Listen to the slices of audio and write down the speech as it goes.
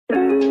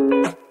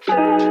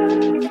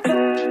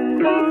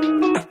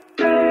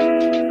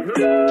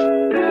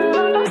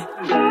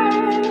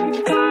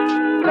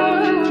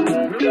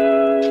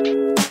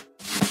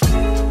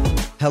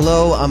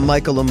Hello, I'm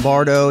Michael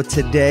Lombardo.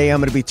 Today I'm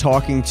going to be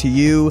talking to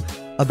you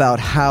about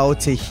how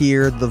to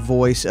hear the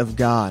voice of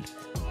God.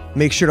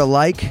 Make sure to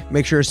like,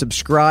 make sure to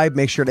subscribe,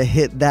 make sure to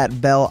hit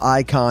that bell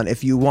icon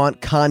if you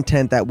want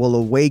content that will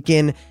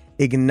awaken,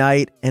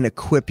 ignite, and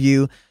equip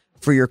you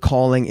for your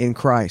calling in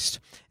Christ.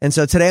 And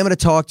so today I'm going to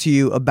talk to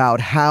you about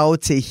how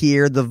to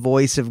hear the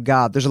voice of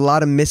God. There's a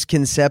lot of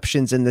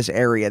misconceptions in this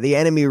area. The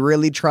enemy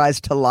really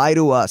tries to lie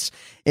to us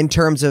in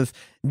terms of,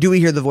 do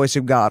we hear the voice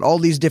of God? All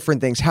these different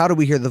things. How do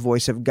we hear the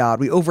voice of God?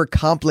 We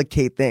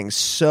overcomplicate things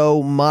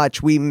so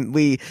much. We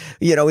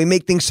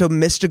make things so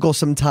mystical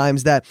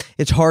sometimes that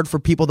it's hard for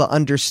people to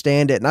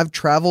understand it. And I've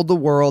traveled the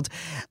world.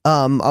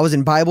 I was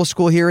in Bible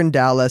school here in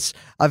Dallas.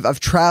 I've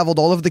traveled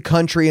all over the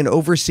country and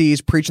overseas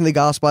preaching the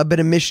gospel. I've been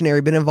a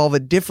missionary, been involved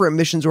with different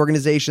missions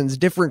organizations,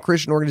 different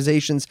Christian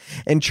organizations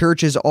and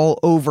churches all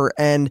over.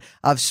 And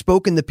I've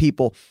spoken to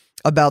people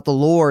about the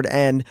Lord.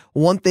 And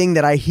one thing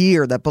that I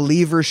hear that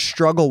believers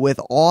struggle with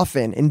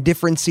often in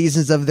different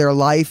seasons of their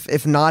life,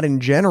 if not in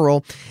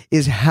general,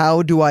 is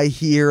how do I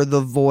hear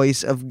the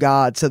voice of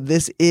God? So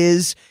this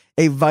is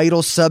a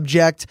vital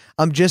subject.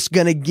 I'm just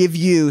going to give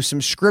you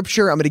some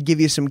scripture. I'm going to give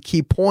you some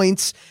key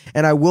points,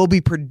 and I will be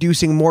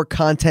producing more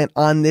content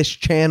on this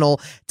channel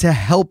to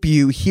help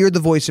you hear the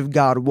voice of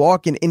God,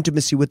 walk in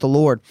intimacy with the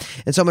Lord.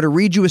 And so I'm going to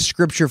read you a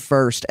scripture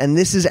first, and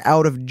this is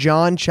out of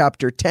John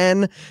chapter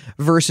 10,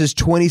 verses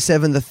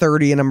 27 to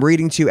 30, and I'm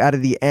reading to you out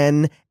of the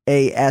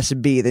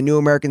NASB, the New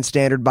American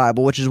Standard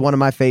Bible, which is one of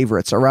my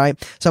favorites, all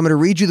right? So I'm going to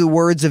read you the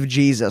words of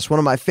Jesus, one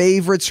of my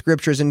favorite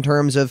scriptures in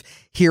terms of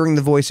hearing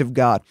the voice of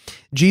God.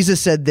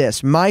 Jesus said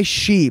this, "My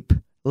sheep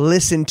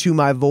listen to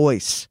my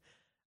voice.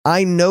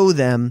 I know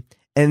them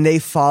and they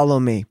follow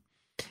me."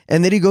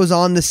 And then he goes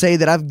on to say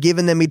that I've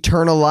given them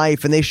eternal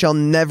life and they shall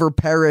never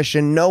perish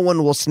and no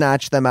one will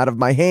snatch them out of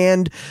my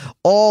hand.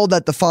 All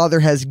that the Father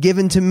has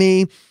given to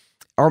me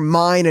are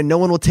mine and no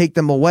one will take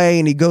them away.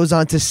 And he goes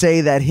on to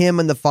say that him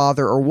and the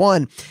Father are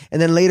one.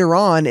 And then later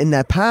on in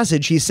that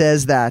passage, he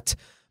says that,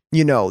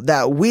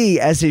 that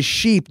we as his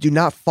sheep do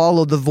not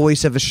follow the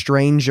voice of a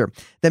stranger.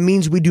 That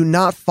means we do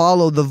not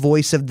follow the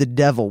voice of the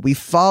devil. We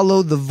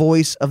follow the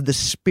voice of the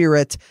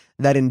Spirit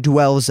that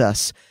indwells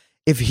us.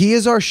 If he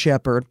is our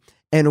shepherd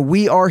and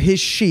we are his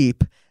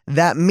sheep,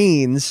 that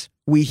means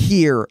we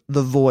hear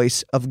the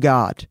voice of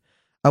God.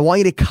 I want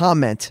you to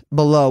comment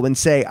below and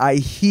say, I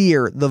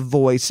hear the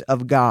voice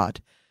of God.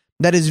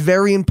 That is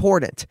very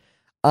important.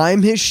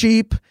 I'm his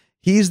sheep,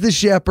 he's the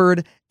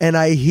shepherd, and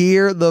I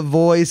hear the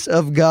voice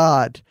of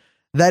God.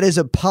 That is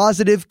a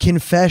positive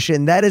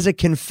confession. That is a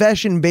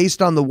confession based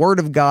on the word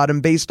of God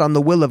and based on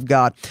the will of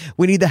God.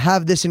 We need to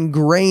have this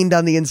ingrained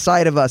on the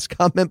inside of us.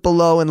 Comment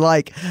below and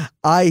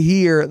I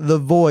hear the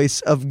voice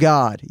of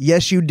God.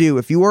 Yes, you do.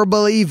 If you are a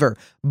believer,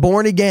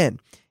 born again,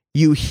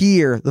 you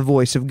hear the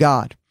voice of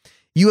God.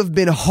 You have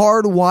been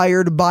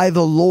hardwired by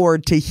the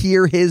Lord to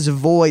hear his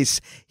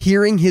voice.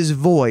 Hearing his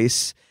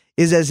voice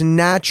is as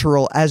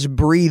natural as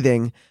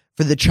breathing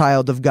for the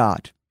child of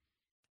God.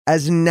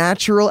 As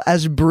natural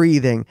as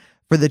breathing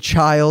for the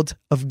child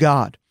of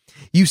God.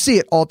 You see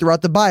it all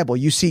throughout the Bible.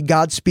 You see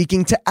God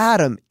speaking to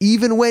Adam.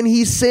 Even when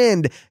he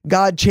sinned,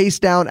 God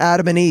chased down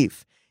Adam and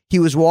Eve. He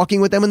was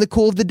walking with them in the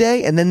cool of the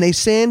day, and then they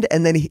sinned,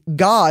 and then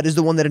God is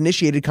the one that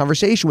initiated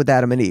conversation with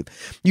Adam and Eve.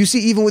 You see,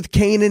 even with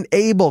Cain and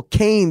Abel,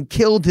 Cain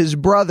killed his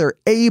brother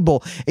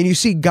Abel, and you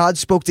see God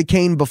spoke to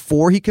Cain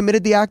before he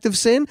committed the act of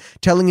sin,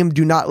 telling him,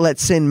 do not let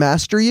sin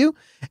master you.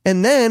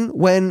 And then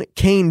when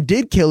Cain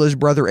did kill his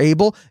brother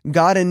Abel,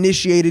 God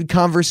initiated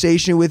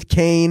conversation with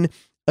Cain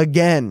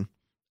again.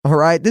 All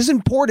right. This is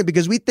important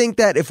because we think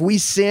that if we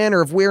sin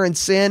or if we're in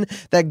sin,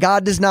 that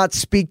God does not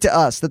speak to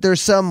us, that there's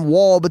some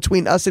wall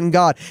between us and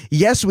God.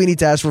 Yes, we need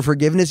to ask for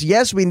forgiveness.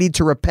 Yes, we need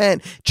to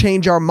repent,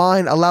 change our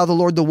mind, allow the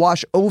Lord to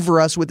wash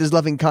over us with his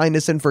loving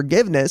kindness and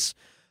forgiveness.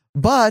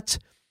 But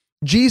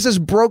Jesus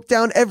broke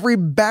down every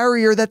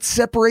barrier that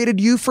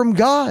separated you from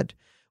God.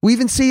 We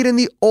even see it in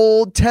the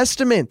Old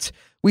Testament.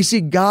 We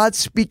see God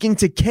speaking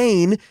to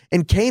Cain,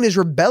 and Cain is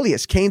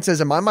rebellious. Cain says,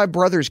 am I my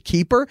brother's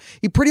keeper?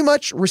 He pretty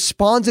much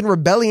responds in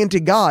rebellion to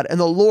God, and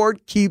the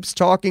Lord keeps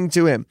talking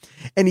to him.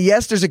 And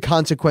yes, there's a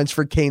consequence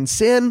for Cain's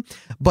sin,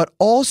 but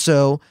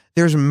also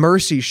there's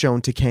mercy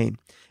shown to Cain.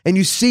 And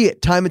you see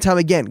it time and time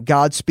again.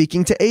 God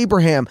speaking to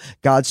Abraham,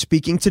 God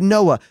speaking to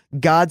Noah,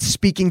 God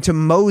speaking to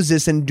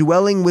Moses and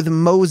dwelling with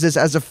Moses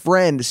as a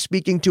friend,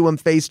 speaking to him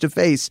face to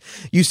face.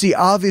 You see,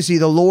 obviously,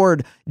 the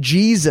Lord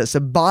Jesus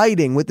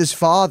abiding with his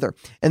Father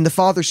and the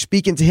Father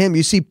speaking to him.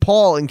 You see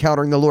Paul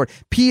encountering the Lord,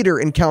 Peter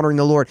encountering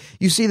the Lord.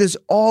 You see this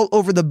all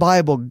over the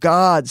Bible,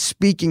 God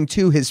speaking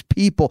to his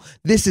people.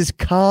 This is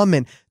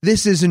common.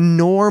 This is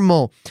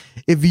normal.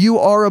 If you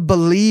are a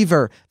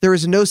believer, there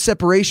is no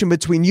separation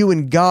between you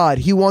and God.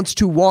 He wants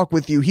to walk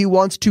with you. He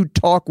wants to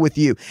talk with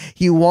you.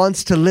 He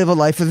wants to live a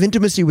life of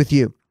intimacy with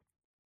you.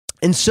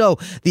 And so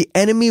the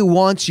enemy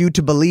wants you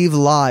to believe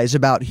lies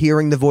about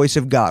hearing the voice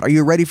of God. Are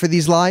you ready for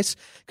these lies?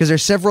 Because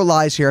there's several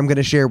lies here I'm going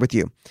to share with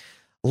you.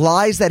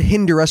 Lies that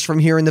hinder us from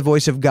hearing the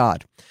voice of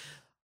God.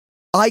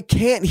 I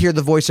can't hear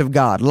the voice of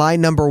God. Lie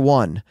number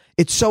one.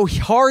 It's so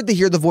hard to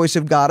hear the voice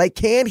of God. I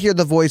can't hear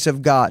the voice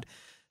of God.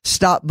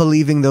 Stop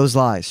believing those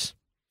lies.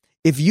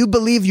 If you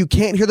believe you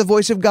can't hear the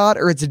voice of God,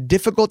 or it's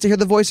difficult to hear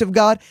the voice of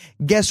God,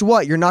 guess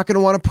what? You're not going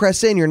to want to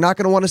press in. You're not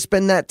going to want to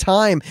spend that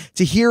time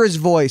to hear his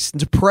voice and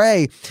to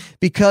pray,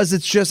 because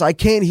it's just, I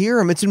can't hear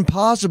him. It's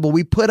impossible.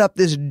 We put up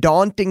this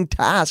daunting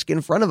task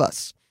in front of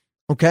us.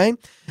 Okay?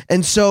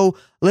 And so,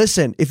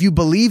 listen, if you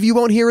believe you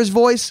won't hear his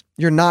voice,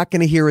 you're not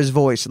going to hear his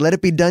voice. Let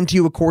it be done to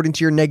you according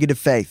to your negative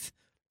faith.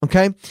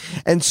 Okay?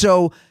 And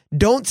so,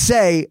 don't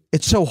say,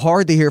 it's so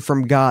hard to hear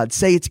from God.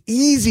 Say, it's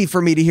easy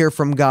for me to hear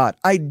from God.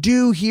 I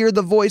do hear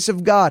the voice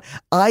of God.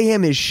 I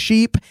am his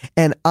sheep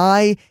and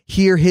I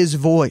hear his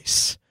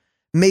voice.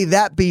 May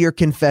that be your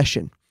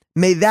confession.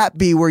 May that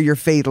be where your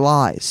faith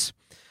lies.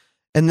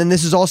 And then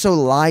this is also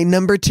lie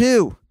number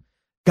two.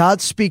 God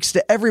speaks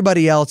to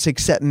everybody else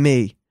except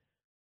me.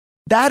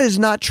 That is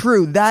not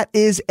true. That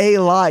is a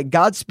lie.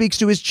 God speaks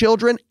to his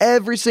children,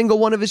 every single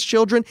one of his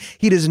children.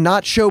 He does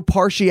not show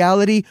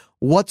partiality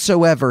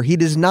whatsoever. He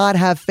does not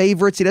have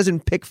favorites. He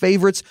doesn't pick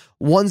favorites,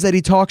 ones that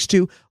he talks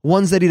to,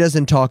 ones that he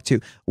doesn't talk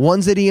to,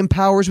 ones that he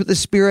empowers with the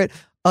Spirit,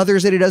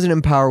 others that he doesn't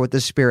empower with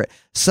the Spirit,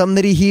 some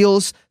that he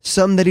heals,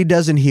 some that he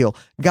doesn't heal.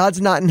 God's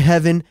not in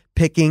heaven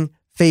picking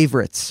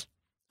favorites.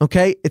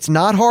 Okay? It's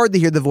not hard to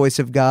hear the voice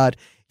of God.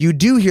 You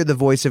do hear the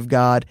voice of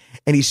God,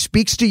 and he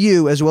speaks to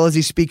you as well as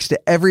he speaks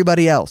to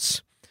everybody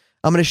else.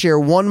 I'm going to share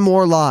one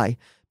more lie.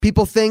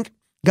 People think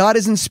God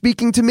isn't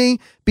speaking to me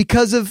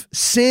because of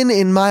sin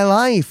in my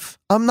life.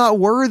 I'm not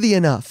worthy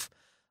enough.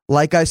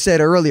 Like I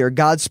said earlier,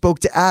 God spoke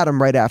to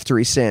Adam right after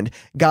he sinned.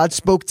 God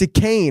spoke to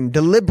Cain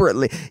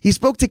deliberately. He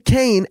spoke to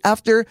Cain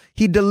after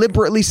he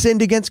deliberately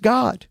sinned against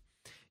God.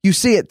 You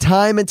see it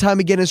time and time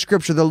again in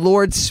Scripture, the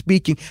Lord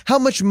speaking. How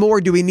much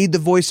more do we need the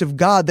voice of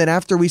God than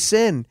after we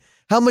sin?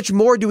 How much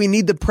more do we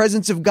need the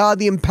presence of God,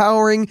 the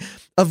empowering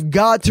of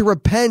God to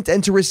repent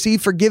and to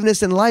receive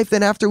forgiveness in life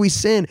than after we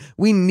sin?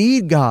 We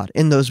need God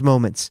in those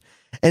moments.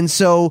 And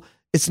so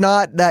it's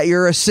not that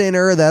you're a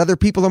sinner, that other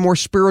people are more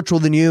spiritual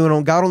than you,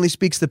 and God only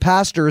speaks to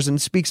pastors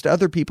and speaks to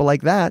other people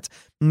like that.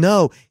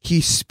 No, he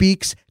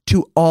speaks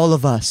to all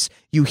of us.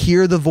 You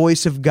hear the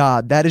voice of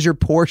God. That is your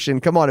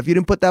portion. Come on, if you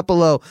didn't put that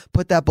below,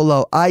 put that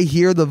below. I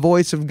hear the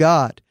voice of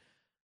God.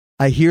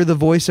 I hear the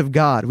voice of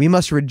God. We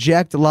must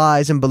reject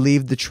lies and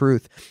believe the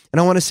truth.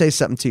 And I want to say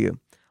something to you.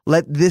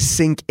 Let this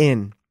sink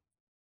in.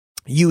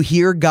 You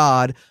hear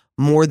God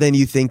more than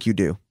you think you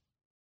do.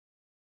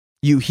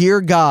 You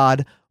hear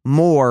God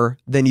more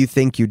than you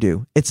think you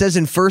do. It says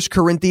in 1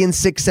 Corinthians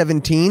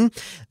 6:17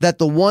 that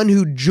the one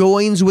who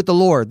joins with the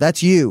Lord,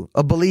 that's you,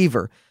 a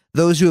believer,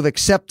 those who have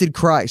accepted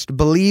Christ,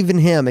 believe in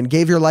him and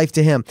gave your life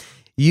to him,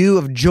 you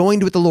have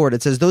joined with the Lord.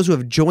 It says those who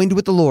have joined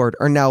with the Lord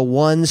are now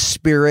one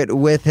spirit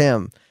with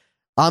him.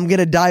 I'm going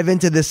to dive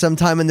into this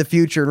sometime in the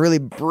future and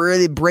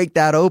really break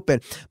that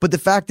open. But the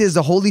fact is,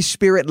 the Holy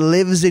Spirit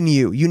lives in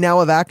you. You now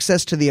have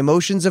access to the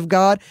emotions of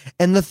God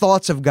and the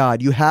thoughts of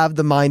God. You have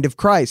the mind of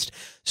Christ.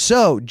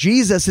 So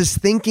Jesus is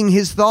thinking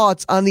his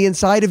thoughts on the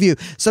inside of you.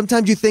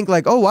 Sometimes you think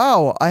like, oh,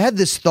 wow, I had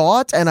this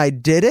thought and I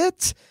did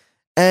it.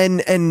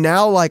 And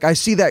now, like, I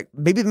see that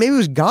maybe it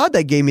was God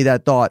that gave me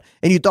that thought,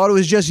 and you thought it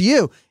was just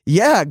you.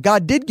 Yeah,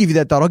 God did give you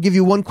that thought. I'll give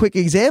you one quick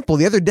example.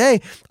 The other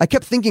day, I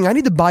kept thinking, I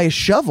need to buy a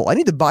shovel.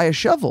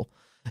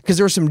 Because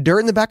there was some dirt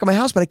in the back of my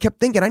house, but I kept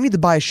thinking, I need to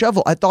buy a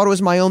shovel. I thought it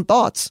was my own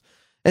thoughts.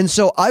 And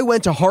so I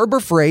went to Harbor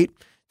Freight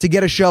to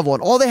get a shovel,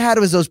 and all they had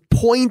was those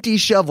pointy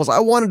shovels. I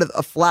wanted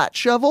a flat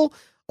shovel,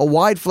 a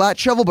wide flat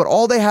shovel, but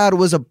all they had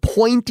was a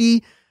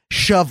pointy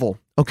shovel.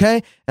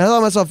 Okay? And I thought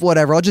to myself,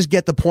 whatever, I'll just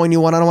get the pointy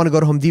one. I don't want to go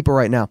to Home Depot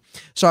right now.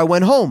 So I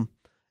went home,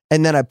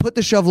 and then I put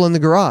the shovel in the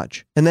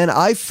garage. And then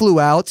I flew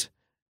out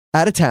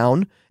of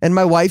town, and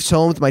my wife's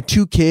home with my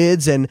 2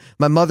 kids and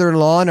my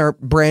mother-in-law and our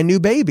brand new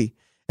baby.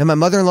 And my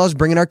mother-in-law's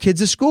bringing our kids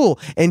to school,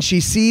 and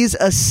she sees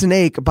a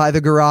snake by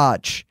the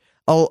garage.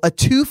 Oh, a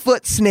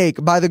 2-foot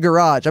snake by the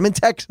garage. I'm in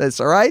Texas,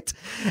 all right?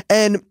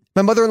 And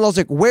my mother-in-law's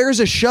like,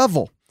 where's a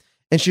shovel?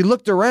 And she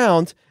looked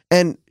around,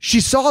 and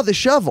she saw the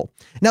shovel.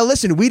 Now,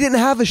 listen, we didn't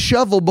have a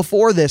shovel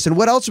before this, and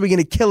what else are we going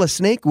to kill a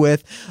snake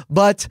with?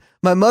 But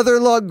my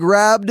mother-in-law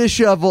grabbed a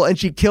shovel, and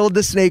she killed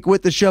the snake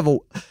with the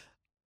shovel.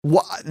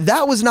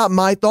 That was not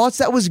my thoughts.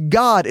 That was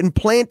God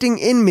implanting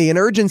in me an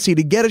urgency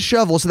to get a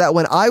shovel so that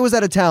when I was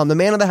out of town, the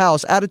man of the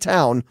house out of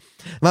town,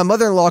 my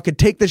mother-in-law could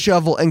take the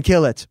shovel and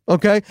kill it.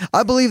 Okay?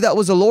 I believe that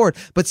was the Lord.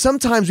 But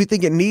sometimes we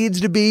think it needs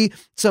to be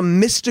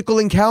some mystical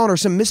encounter,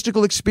 some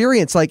mystical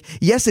experience. Like,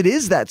 yes, it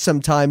is that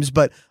sometimes,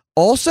 but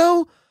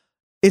also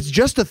It's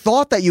just a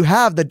thought that you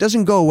have that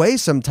doesn't go away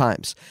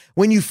sometimes.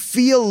 When you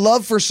feel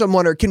love for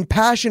someone or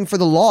compassion for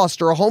the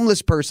lost or a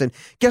homeless person,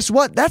 guess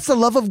what? That's the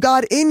love of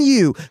God in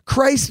you.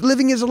 Christ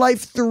living his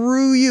life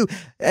through you.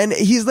 And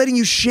he's letting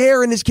you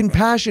share in his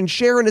compassion,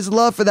 share in his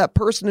love for that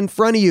person in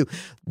front of you.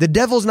 The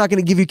devil's not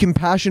going to give you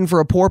compassion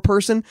for a poor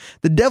person.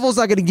 The devil's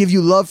not going to give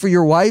you love for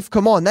your wife.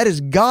 Come on, that is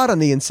God on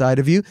the inside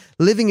of you,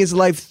 living his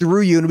life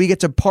through you. And we get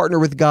to partner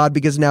with God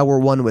because now we're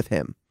one with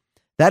him.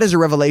 That is a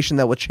revelation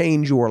that will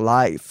change your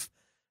life.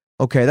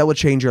 Okay, that will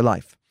change your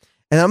life.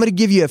 And I'm going to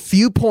give you a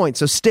few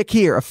points, so stick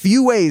here, a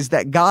few ways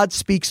that God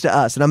speaks to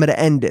us, and I'm going to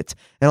end it.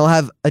 And I'll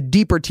have a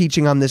deeper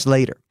teaching on this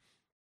later.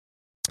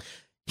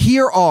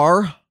 Here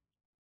are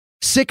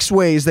 6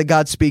 ways that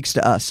God speaks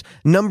to us.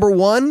 Number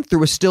 1,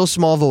 through a still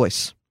small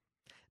voice.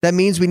 That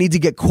means we need to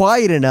get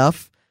quiet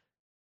enough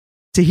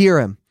to hear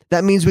him.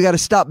 That means we got to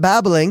stop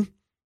babbling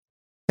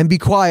and be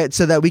quiet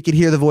so that we could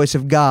hear the voice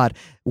of God.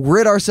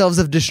 Rid ourselves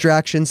of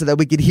distractions so that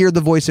we could hear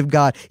the voice of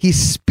God. He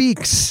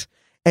speaks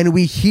and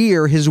we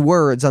hear his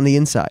words on the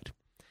inside.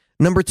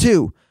 Number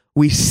 2,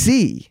 we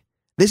see.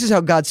 This is how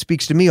God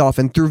speaks to me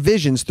often, through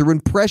visions, through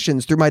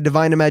impressions, through my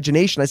divine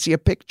imagination. I see a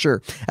picture.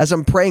 As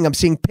I'm praying, I'm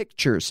seeing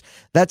pictures.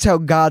 That's how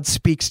God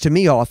speaks to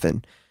me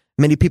often.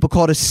 Many people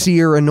call it a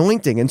seer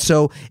anointing. And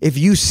so if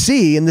you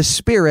see in the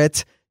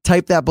spirit,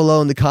 type that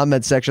below in the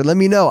comment section. Let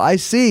me know. I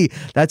see.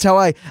 That's how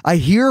I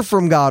hear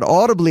from God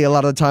audibly a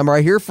lot of the time, or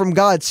I hear from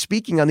God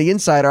speaking on the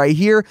inside, or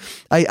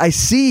I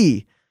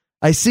see.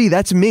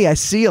 That's me. I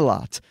see a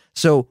lot.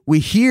 So we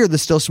hear the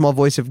still small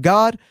voice of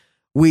God.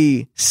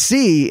 We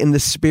see in the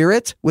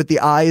spirit with the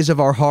eyes of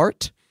our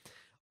heart.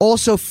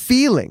 Also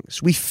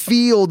feelings. We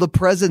feel the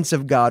presence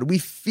of God. We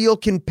feel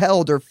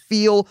compelled or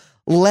feel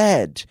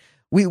led.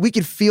 We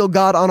could feel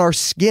God on our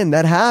skin.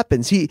 That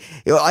happens.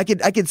 I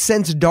could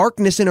sense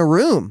darkness in a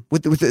room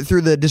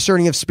through the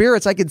discerning of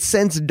spirits. I could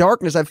sense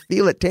darkness. I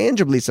feel it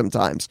tangibly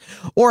sometimes.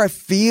 Or I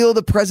feel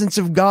the presence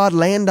of God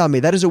land on me.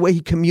 That is a way he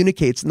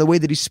communicates and the way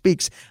that he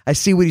speaks. I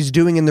see what he's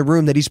doing in the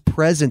room, that he's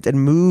present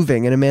and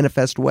moving in a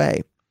manifest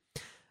way.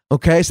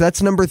 Okay, so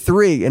that's number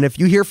 3. And if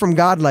you hear from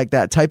God like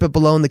that, type it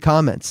below in the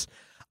comments.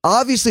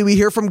 Obviously, we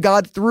hear from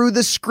God through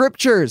the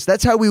scriptures.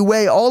 That's how we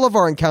weigh all of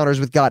our encounters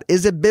with God.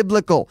 Is it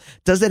biblical?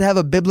 Does it have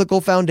a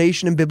biblical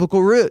foundation and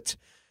biblical root?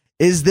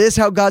 Is this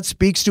how God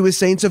speaks to his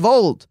saints of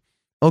old?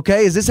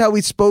 Okay, is this how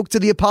he spoke to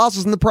the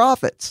apostles and the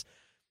prophets?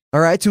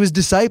 All right, to his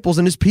disciples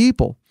and his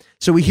people.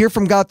 So we hear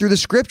from God through the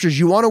scriptures.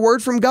 You want a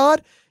word from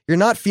God? You're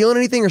not feeling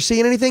anything or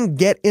seeing anything?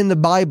 Get in the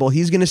Bible.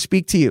 He's going to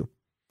speak to you.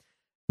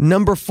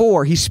 Number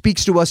 4, he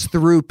speaks to us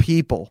through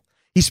people.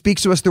 He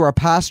speaks to us through our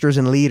pastors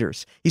and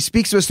leaders. He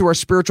speaks to us through our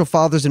spiritual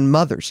fathers and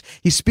mothers.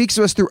 He speaks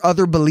to us through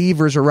other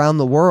believers around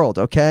the world,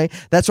 okay?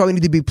 That's why we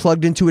need to be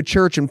plugged into a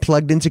church and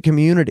plugged into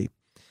community.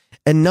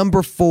 And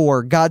number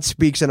 4, God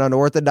speaks in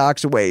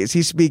unorthodox ways.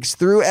 He speaks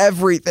through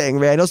everything,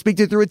 man. He'll speak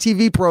to you through a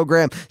TV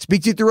program,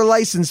 speak to you through a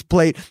license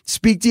plate,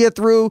 speak to you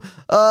through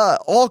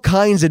all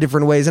kinds of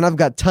different ways. And I've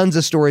got tons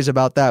of stories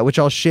about that, which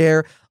I'll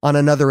share on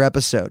another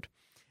episode.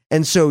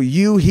 And so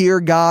you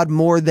hear God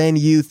more than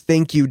you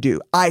think you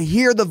do. I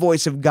hear the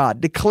voice of God.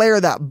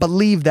 Declare that.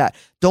 Believe that.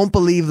 Don't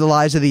believe the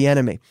lies of the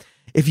enemy.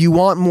 If you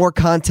want more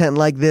content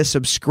like this,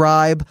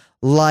 subscribe,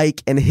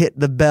 like, and hit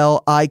the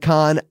bell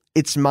icon.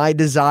 It's my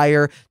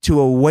desire to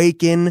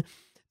awaken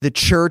the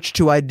church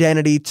to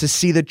identity, to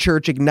see the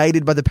church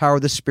ignited by the power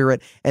of the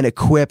Spirit and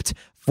equipped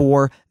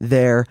for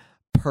their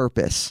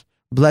purpose.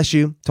 Bless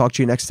you. Talk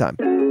to you next time.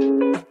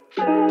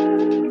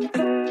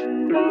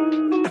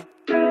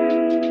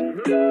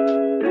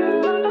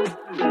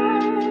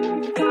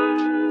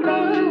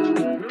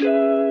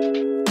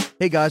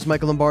 Hey guys,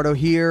 Michael Lombardo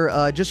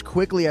here. Just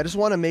quickly, I just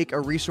want to make a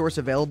resource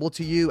available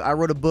to you. I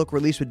wrote a book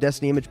released with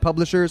Destiny Image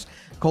Publishers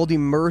called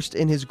Immersed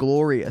in His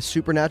Glory, a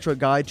supernatural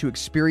guide to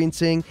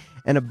experiencing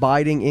and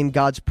abiding in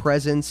God's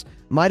presence.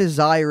 My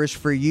desire is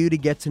for you to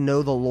get to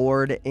know the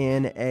Lord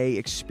in a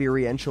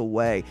experiential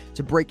way,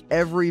 to break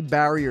every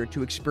barrier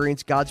to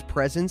experience God's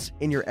presence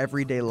in your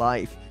everyday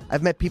life.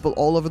 I've met people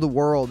all over the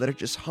world that are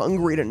just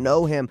hungry to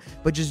know him,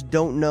 but just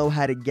don't know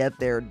how to get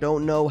there,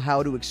 don't know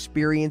how to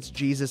experience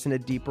Jesus in a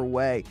deeper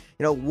way.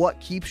 You know, what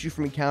keeps you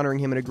from encountering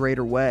him in a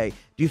greater way?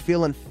 Do you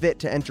feel unfit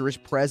to enter his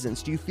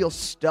presence? Do you feel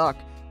stuck?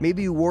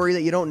 Maybe you worry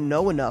that you don't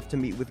know enough to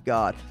meet with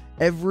God.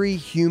 Every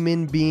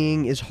human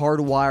being is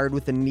hardwired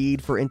with a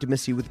need for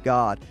intimacy with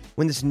God.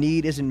 When this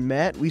need isn't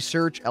met, we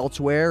search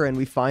elsewhere and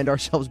we find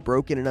ourselves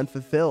broken and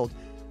unfulfilled.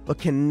 But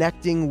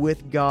connecting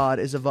with God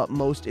is of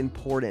utmost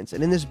importance.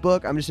 And in this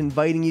book, I'm just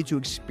inviting you to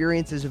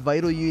experience this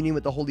vital union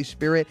with the Holy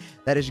Spirit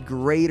that is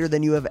greater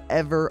than you have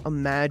ever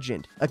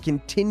imagined. A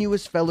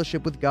continuous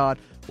fellowship with God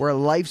where a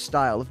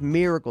lifestyle of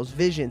miracles,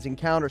 visions,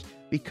 encounters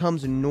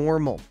becomes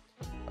normal.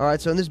 All right,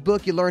 so in this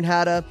book, you learn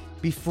how to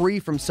be free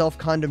from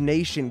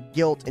self-condemnation,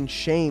 guilt, and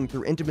shame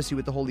through intimacy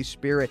with the Holy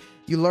Spirit.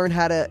 You learn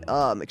how to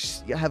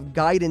have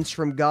guidance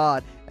from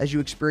God as you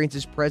experience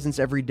his presence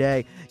every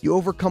day. You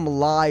overcome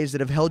lies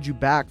that have held you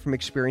back from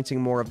experiencing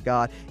more of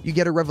God. You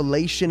get a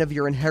revelation of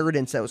your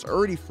inheritance that was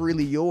already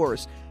freely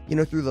yours.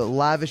 through the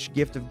lavish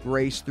gift of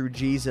grace through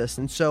Jesus.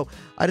 And so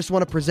I just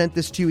want to present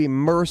this to you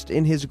immersed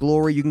in his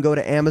glory. You can go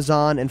to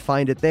Amazon and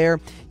find it there.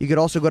 You could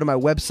also go to my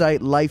website,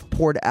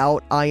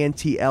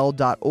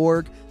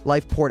 lifepouredoutintl.org,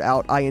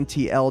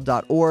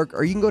 lifepouredoutintl.org,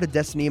 or you can go to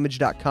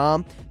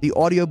destinyimage.com. The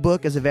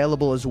audiobook is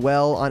available as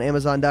well on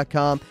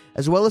amazon.com,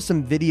 as well as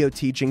some video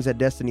teachings at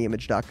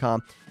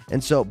destinyimage.com.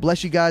 And so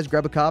bless you guys.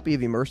 Grab a copy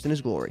of Immersed in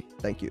His Glory.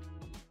 Thank you.